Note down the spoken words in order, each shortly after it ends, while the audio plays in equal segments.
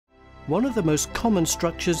One of the most common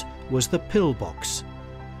structures was the pillbox.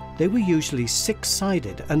 They were usually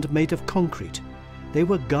six-sided and made of concrete. They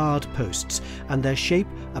were guard posts, and their shape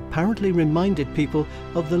apparently reminded people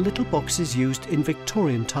of the little boxes used in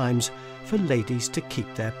Victorian times for ladies to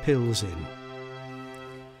keep their pills in.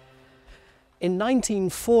 In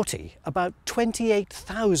 1940, about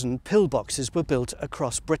 28,000 pillboxes were built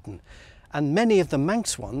across Britain, and many of the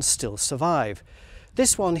Manx ones still survive.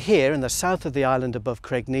 This one here in the south of the island above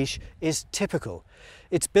Cregneash is typical.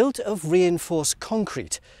 It's built of reinforced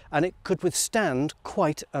concrete, and it could withstand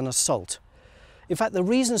quite an assault. In fact, the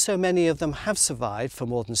reason so many of them have survived for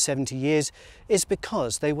more than 70 years is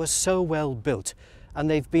because they were so well built, and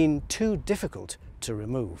they've been too difficult to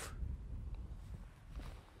remove.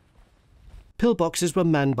 Pillboxes were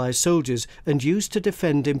manned by soldiers and used to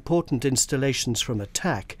defend important installations from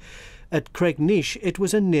attack. At Cregneash it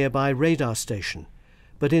was a nearby radar station,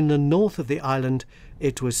 but in the north of the island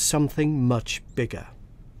it was something much bigger.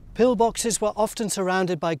 Pillboxes were often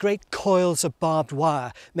surrounded by great coils of barbed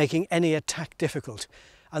wire, making any attack difficult,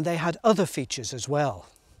 and they had other features as well.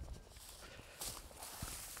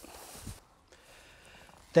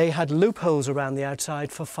 They had loopholes around the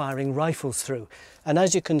outside for firing rifles through, and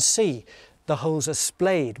as you can see, the holes are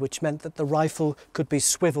splayed, which meant that the rifle could be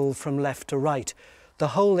swiveled from left to right. The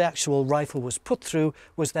hole the actual rifle was put through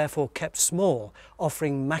was therefore kept small,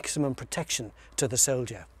 offering maximum protection to the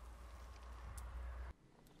soldier.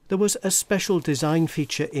 There was a special design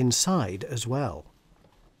feature inside as well.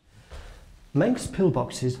 Manx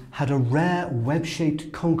pillboxes had a rare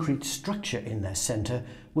web-shaped concrete structure in their centre,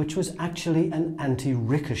 which was actually an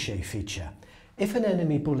anti-ricochet feature. If an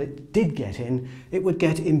enemy bullet did get in, it would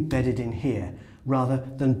get embedded in here, rather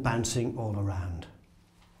than bouncing all around.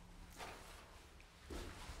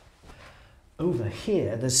 Over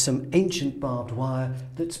here, there's some ancient barbed wire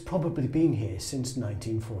that's probably been here since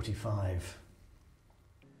 1945.